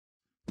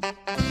Welcome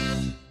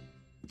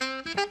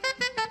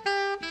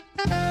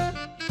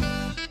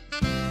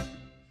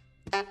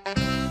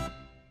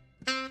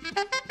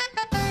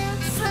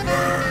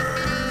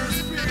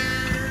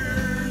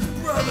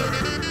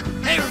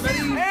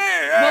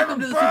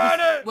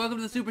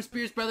to the Super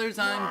Spears Brothers.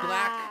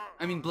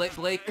 I'm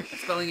Blake,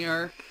 spelling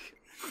error.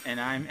 And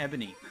I'm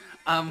Ebony.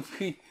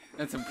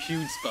 That's a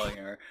huge spelling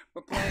error.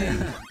 We're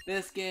playing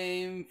this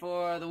game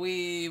for the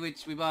Wii,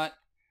 which we bought.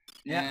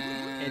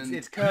 Yeah,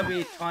 it's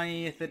Kirby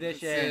 20th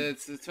edition.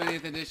 It's the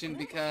 20th edition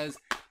because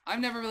I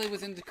never really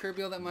was into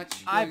Kirby all that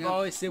much. I've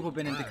always super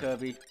been into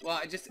Kirby. Well,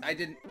 I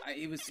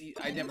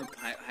never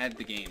had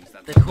the games.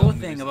 The cool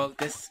thing about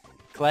this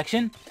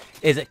collection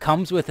is it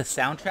comes with a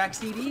soundtrack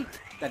CD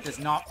that does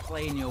not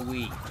play in your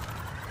Wii.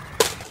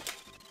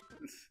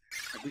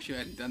 I wish you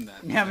hadn't done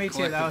that. Yeah, me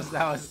too. That was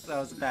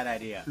a bad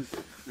idea.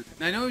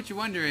 Now, I know what you're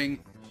wondering.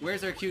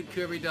 Where's our cute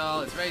Kirby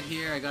doll? It's right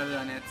here. I got it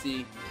on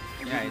Etsy.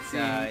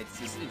 Yeah,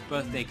 it's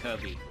birthday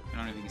Kirby. I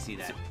don't know if you can see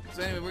that.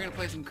 So anyway, we're gonna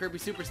play some Kirby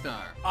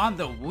Superstar on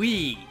the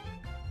Wii.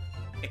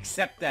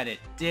 Except that it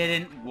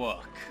didn't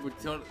work. It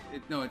totally.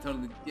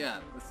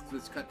 Yeah,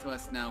 let's cut to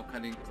us now,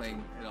 playing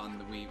it on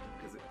the Wii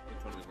because it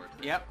totally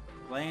worked. Yep,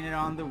 playing it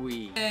on the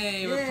Wii.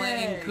 Hey, we're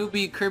playing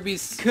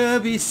Kirby's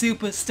Kirby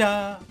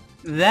Superstar.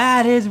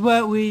 That is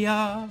what we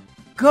are,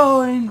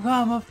 going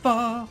from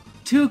afar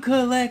to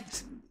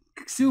collect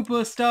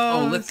superstars.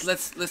 Oh, let's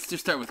just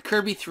start with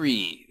Kirby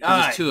 3.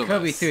 Alright,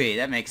 Kirby 3.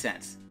 That makes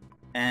sense.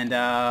 And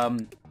I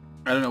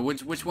don't know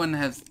which one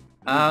has.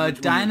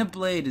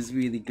 Dynablade is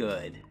really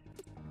good.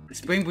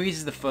 Spring Breeze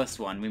is the first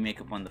one. We make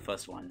up one of the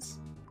first ones.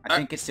 I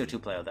think it's still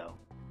 2-player though.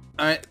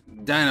 Alright,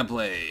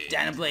 Dynablade.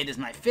 Dynablade is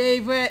my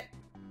favorite.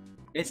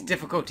 It's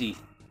difficulty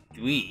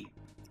 3.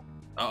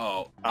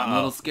 Uh-oh. I'm a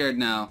little scared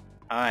now.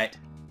 Alright.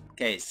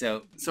 Okay,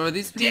 so are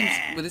these games,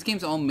 were these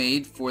games all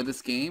made for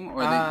this game,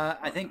 or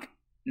I think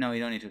no,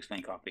 you don't need to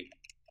explain copy.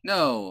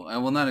 No, I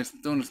will not.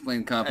 Don't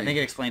explain copy. I think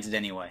it explains it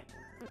anyway.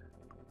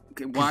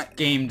 Okay, why?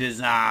 Game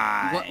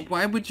design.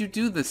 Why would you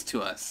do this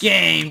to us?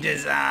 Game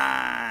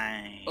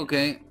design.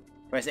 Okay.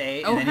 Press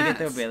A, and then you get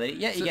the ability.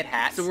 Yeah, you get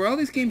hats. So were all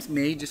these games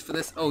made just for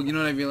this? Oh, you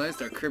know what I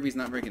realized? Our Kirby's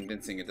not very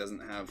convincing. It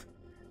doesn't have.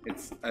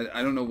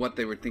 I don't know what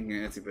they were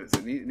thinking, Nancy, but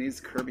it needs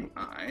Kirby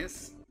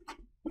eyes.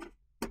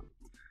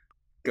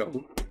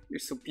 Go. You're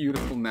so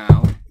beautiful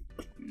now.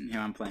 Here,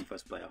 I'm playing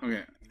first player.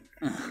 Okay.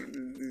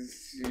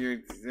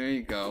 There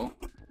you go.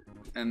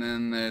 And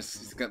then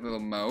he's got a little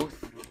mouth.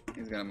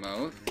 He's got a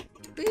mouth.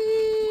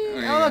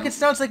 Oh, look, it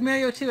starts like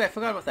Mario 2. I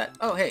forgot about that.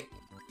 Oh, hey.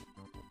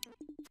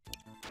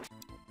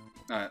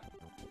 I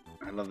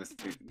love this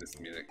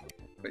music.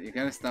 But you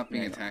gotta stop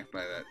being attacked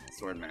by that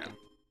sword man.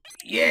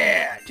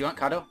 Yeah! Do you want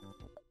Kato?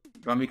 Do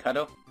you want me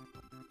Kato? Do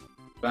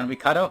you want to be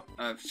Kato?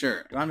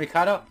 Sure. Do you want to be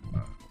Kato?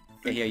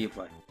 Okay, here, you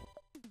play.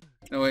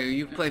 No, wait,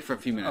 you play for a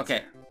few minutes.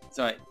 Okay.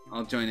 Sorry.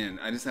 I'll join in.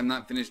 I'm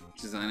not finished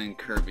designing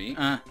Kirby.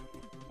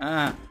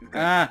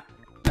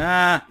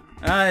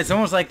 It's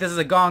almost like this is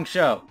a Gong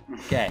show.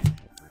 Okay.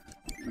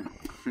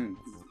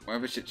 More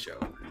of a shit show.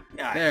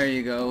 Right. There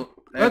you go.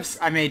 Oops,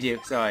 I made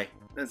you. Sorry.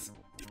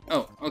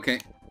 Oh, okay.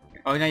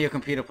 Oh, now you're a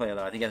computer player,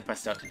 though. I think I have to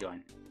press start to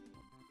join.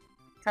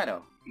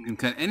 Kato. You can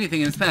cut anything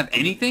in its path.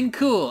 Anything?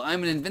 Cool.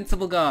 I'm an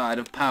invincible god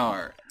of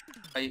power.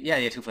 Yeah,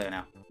 you're 2-player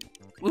now.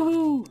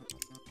 Woohoo!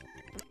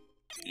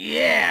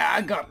 Yeah,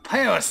 I got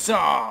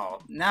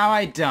Parasol! Now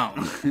I don't.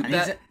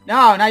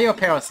 No, now you're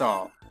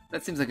Parasol.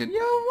 That seems like a...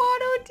 You're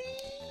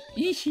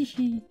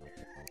Waddle-Dee!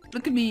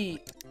 Look at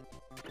me!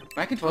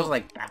 My controls are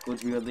like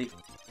backwards weirdly.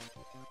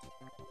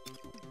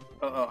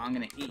 Oh, I'm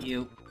gonna eat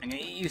you. I'm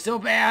gonna eat you so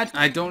bad!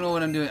 I don't know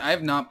what I'm doing. I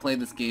have not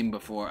played this game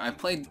before. I've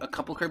played a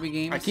couple Kirby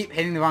games. I keep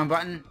hitting the wrong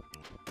button.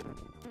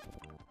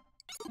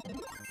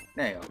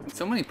 There you go.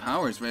 So many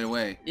powers right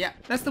away. Yeah.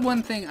 That's the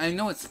one thing. I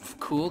know it's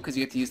cool because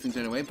you have to use things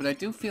right away, but I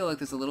do feel like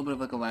there's a little bit of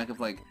like a lack of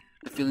like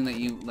the feeling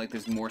that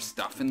there's more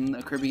stuff in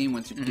a Kirby game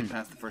once you get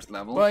past the first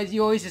level. Well,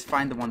 you always just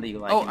find the one that you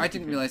like. Oh, I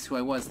didn't realize who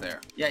I was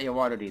there. Yeah, you're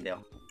Waddle-Dee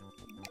though.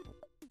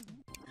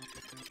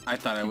 I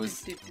thought I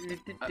was.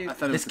 I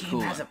thought it was this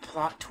cool game has a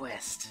plot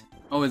twist.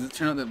 Oh, does it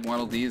turn out that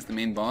Waddle-Dee is the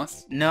main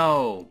boss?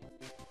 No,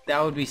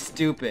 that would be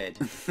stupid.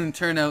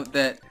 Turn out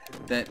that.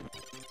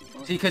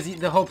 See, because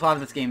the whole plot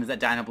of this game is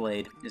that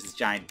Dynablade is this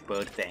giant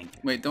bird thing.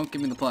 Wait, don't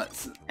give me the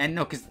plots. And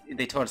no, because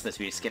they told us this,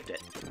 we just skipped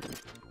it.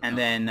 And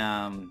then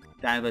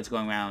Dynablade's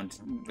going around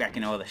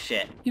wrecking all the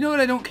shit. You know what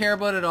I don't care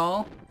about at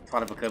all?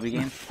 Plot of a Kirby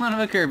game. Plot of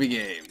a Kirby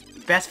game.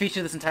 Best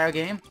feature of this entire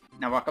game.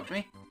 Now walk up to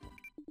me.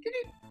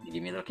 You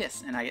give me a little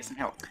kiss, and I get some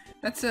help.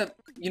 That's a,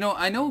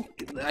 I know,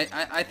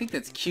 I think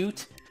that's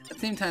cute. At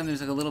the same time,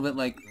 there's like a little bit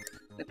like,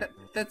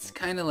 that's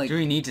kind of like... Do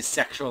we need to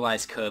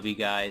sexualize Kirby,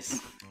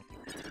 guys?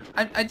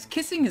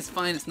 Kissing is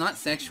fine, it's not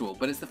sexual,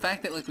 but it's the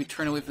fact that like we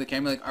turn away from the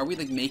camera, like, are we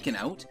like making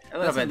out? A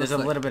little bit, there's a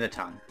little bit of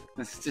tongue.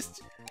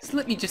 Just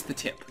let me just the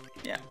tip.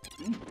 Yeah.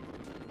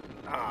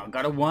 Oh,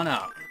 got a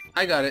 1-up.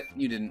 I got it,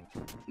 you didn't.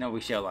 No,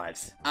 we share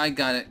lives. I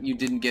got it, you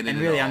didn't get it. And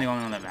really, I'm the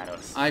only one that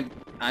matters. I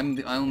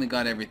only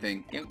got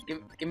everything.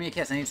 Give me a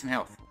kiss, I need some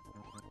health.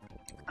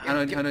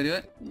 How do I do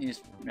it? You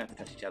just have to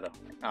touch each other.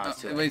 Oh, Oh,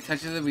 it's too late. everybody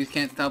touches it. We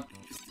can't stop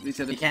each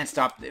other. You can't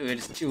stop. We're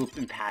just too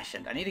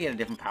impassioned. I need to get a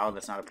different power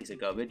that's not a piece of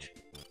garbage.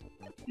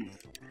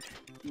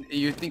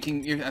 You're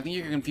thinking. I think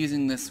you're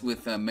confusing this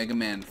with Mega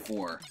Man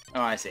 4.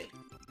 Oh, I see.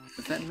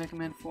 Is that Mega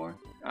Man 4?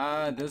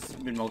 There's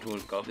been multiple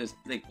go. There's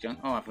like junk.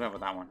 Oh, I forgot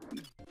about that one.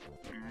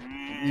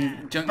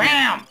 Junk.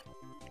 Bam!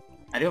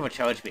 I do have a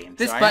charge beam.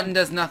 This so button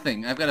does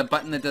nothing. I've got a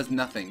button that does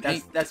nothing.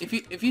 That's- Hey, that's-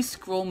 if you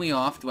scroll me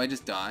off, do I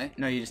just die?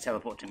 No, you just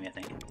teleport to me, I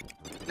think.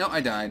 No,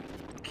 I died.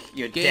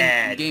 You're Game,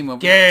 dead. Game over.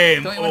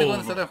 Game Don't you want to go in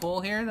over. this other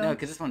hole here, though? No,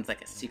 because this one's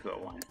like a secret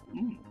one.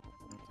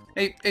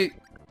 Hey,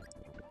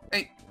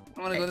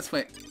 I want to go this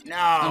way. No.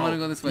 I want to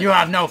go this way. You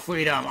have no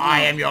freedom.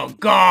 I am your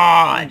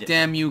god.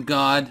 Damn you,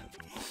 God.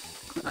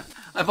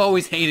 I've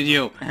always hated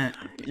you.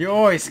 You're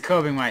always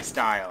curbing my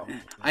style.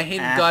 I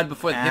hated God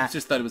before the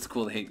hipsters thought it was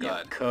cool to hate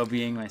God.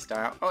 Kirbying my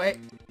style. Oh, hey.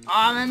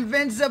 I'm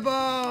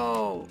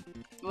invincible.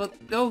 Well,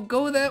 no,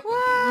 go with that.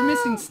 We're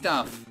missing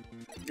stuff.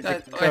 It's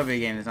a Kirby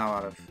game. There's not a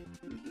lot of...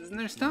 Isn't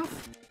there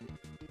stuff?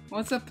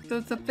 What's up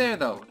there,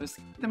 though?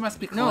 There must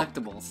be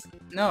collectibles.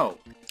 No.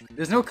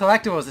 There's no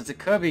collectibles. It's a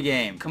Kirby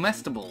game.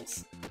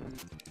 Comestibles.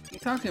 What are you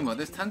talking about?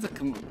 There's tons of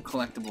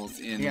collectibles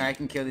in Yeah, I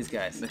can kill these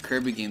guys. the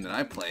Kirby game that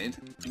I played.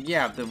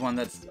 Yeah, the one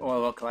that's all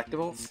about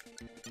collectibles.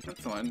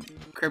 That's the one.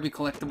 Kirby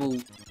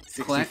collectible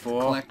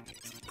 64.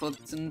 collect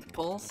puts and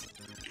pulls.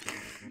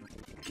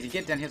 Can you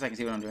get down here so I can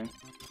see what I'm doing?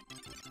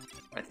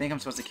 I think I'm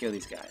supposed to kill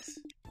these guys.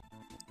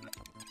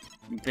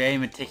 I'm very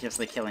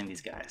meticulously killing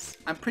these guys.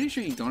 I'm pretty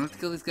sure you don't have to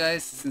kill these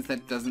guys since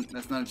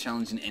that's not a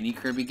challenge in any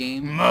Kirby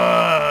game.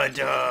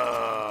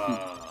 Murder!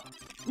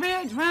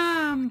 Red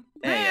rum!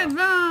 There you Red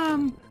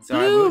rum! So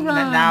Blue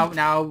rum!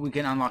 now we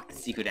can unlock the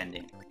secret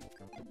ending.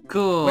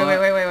 Cool.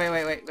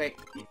 Wait.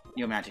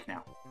 You're magic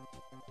now.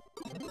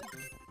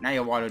 Now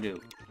you're Waterdew.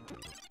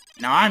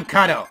 Now I'm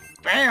Cuddle.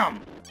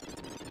 Bam!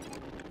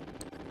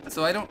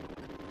 So I don't.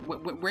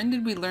 When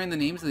did we learn the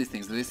names of these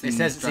things? It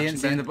says,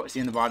 see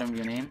in the bottom of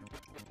your name?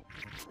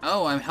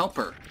 Oh, I'm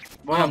Helper.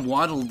 Well, I'm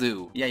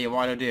Waddle-Doo. Yeah, you're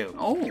Waterdew.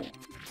 Oh.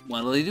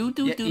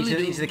 Waddle-doo-doo-doo. Yeah,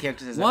 each of the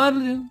characters has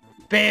Waddle-doo.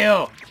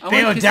 Bill! I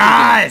Bill wanna kiss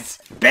dies!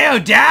 Bill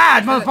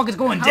dies! Motherfucker's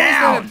going How is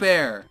that down! a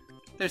bear?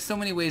 There's so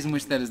many ways in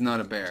which that is not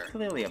a bear.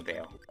 Clearly a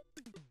bear.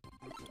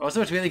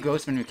 Also, it's really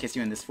gross when we kiss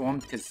you in this form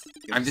because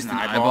I'm just an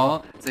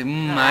eyeball. It's like,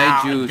 my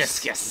juice.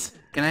 Viscous.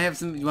 Can I have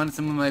some? You want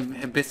some of my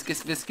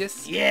hibiscus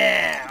viscous?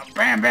 Yeah!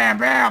 Bam, bam,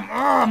 bam!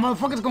 Oh,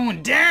 motherfucker's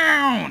going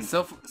down!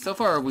 So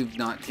far, we've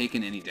not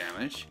taken any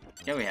damage.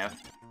 Yeah, we have.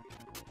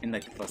 In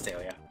like the first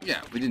area.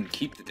 Yeah, we didn't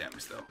keep the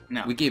damage though.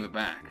 No. We gave it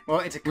back. Well,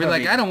 it's a Kirby. We're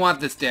like, I don't want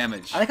this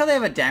damage. I like how they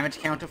have a damage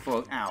counter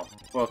for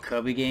a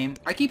Kirby game.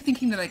 I keep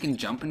thinking that I can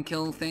jump and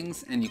kill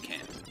things, and you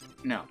can't.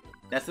 No.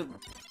 That's the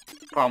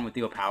problem with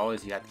your power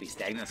is you have to be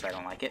stagnant, so I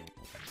don't like it.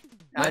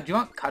 Do you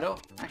want Cuddle,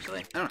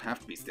 actually? I don't have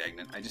to be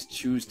stagnant. I just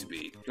choose to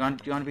be. Do you want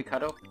to be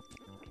Cuddle?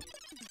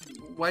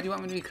 Why do you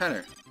want me to be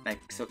Cutter?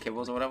 Like, so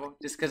Kibbles or whatever?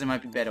 Just because it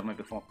might be better, it might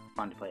be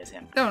fun to play as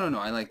him. No.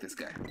 I like this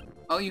guy.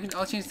 I'll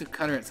change to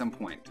Cutter at some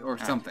point or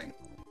something.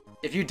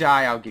 If you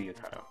die, I'll give you a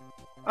Cuddle.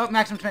 Oh,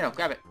 Maximum Tomato,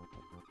 grab it.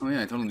 Oh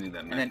yeah, I totally need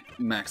that. And then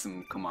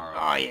Maxim Kamara.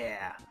 Oh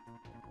yeah.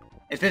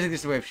 It's basically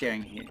just a way of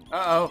sharing heat.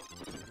 Uh-oh.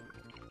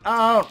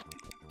 Uh-oh.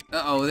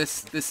 Uh-oh,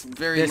 this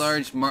very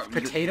large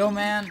Potato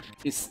Man?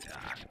 He's...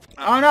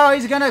 Oh no,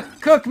 he's gonna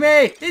cook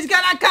me! He's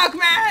gonna cook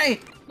me!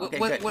 Okay,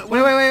 wait.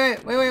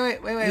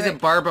 He's a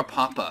Barba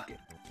Papa. Do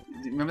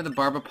you remember the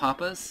Barba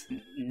Papas?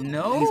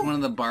 No? He's one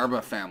of the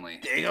Barba family.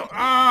 There you go.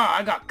 Ah,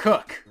 I got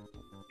cook.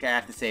 Okay, I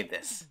have to save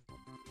this.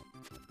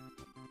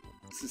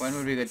 When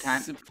would be a good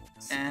time?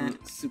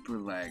 Super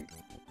lag.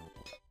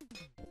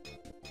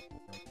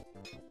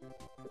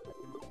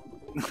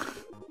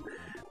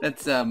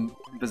 That's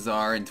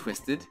bizarre and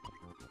twisted.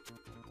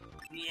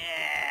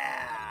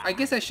 Yeah. I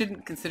guess I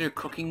shouldn't consider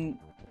cooking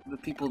the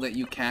people that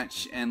you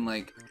catch and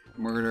like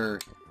murder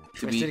to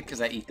Twisted be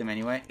because I eat them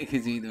anyway.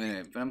 because you eat them in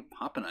it. But I'm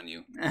hopping on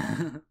you.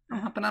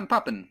 I'm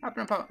popping.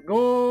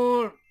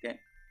 Goal. Okay.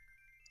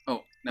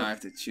 Oh, now I have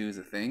to choose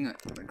a thing.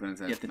 Like when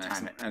it's You have to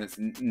time it. And it's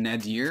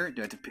nadir.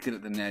 Do I have to pick it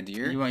at the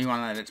nadir? You want to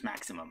let its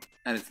maximum.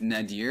 And it's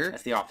nadir.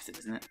 That's the opposite,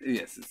 isn't it?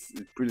 Yes, it's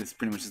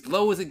pretty much as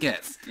low as it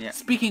gets. Yeah.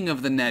 Speaking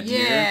of the nadir,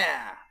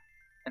 Yeah.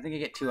 I think I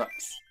get 2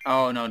 ups.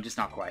 Oh no, just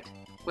not quite.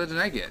 what did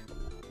I get?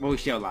 Well, we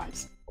share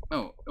lives.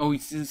 Oh,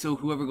 so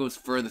whoever goes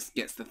furthest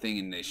gets the thing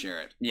and they share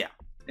it. Yeah.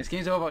 This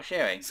game's all about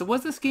sharing. So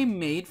was this game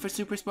made for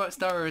Super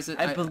Star, or is it?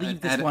 I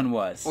believe this one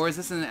was. Or is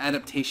this an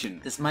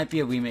adaptation? This might be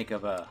a remake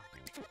of one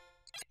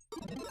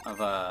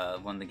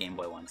of the Game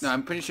Boy ones. No,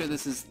 I'm pretty sure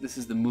this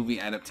is the movie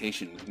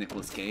adaptation with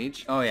Nicolas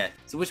Cage. Oh yeah.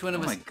 So which one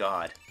of Oh us? my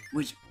god.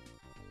 Which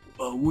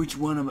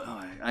one of?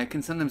 Oh, I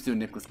can sometimes do a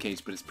Nicolas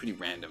Cage, but it's pretty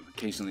random.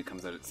 Occasionally it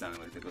comes out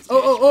sounding like Nicolas Cage.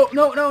 Oh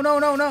no!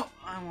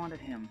 I wanted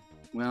him.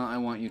 Well, I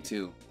want you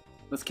too.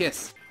 Let's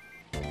kiss.